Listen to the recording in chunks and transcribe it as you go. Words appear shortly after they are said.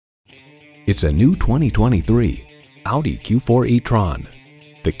It's a new 2023 Audi Q4 e-tron.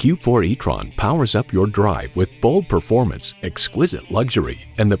 The Q4 e-tron powers up your drive with bold performance, exquisite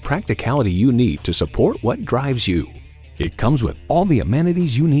luxury, and the practicality you need to support what drives you. It comes with all the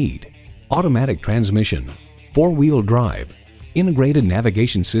amenities you need: automatic transmission, four-wheel drive, integrated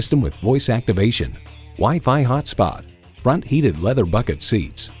navigation system with voice activation, Wi-Fi hotspot, front heated leather bucket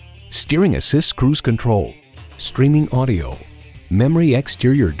seats, steering assist cruise control, streaming audio, memory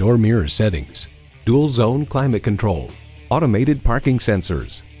exterior door mirror settings, dual zone climate control, automated parking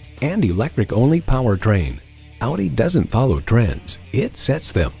sensors, and electric-only powertrain. Audi doesn't follow trends, it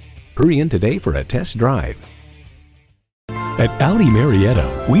sets them. Hurry in today for a test drive. At Audi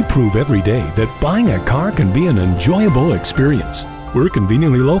Marietta, we prove every day that buying a car can be an enjoyable experience. We're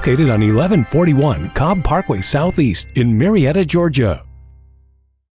conveniently located on 1141 Cobb Parkway Southeast in Marietta, Georgia.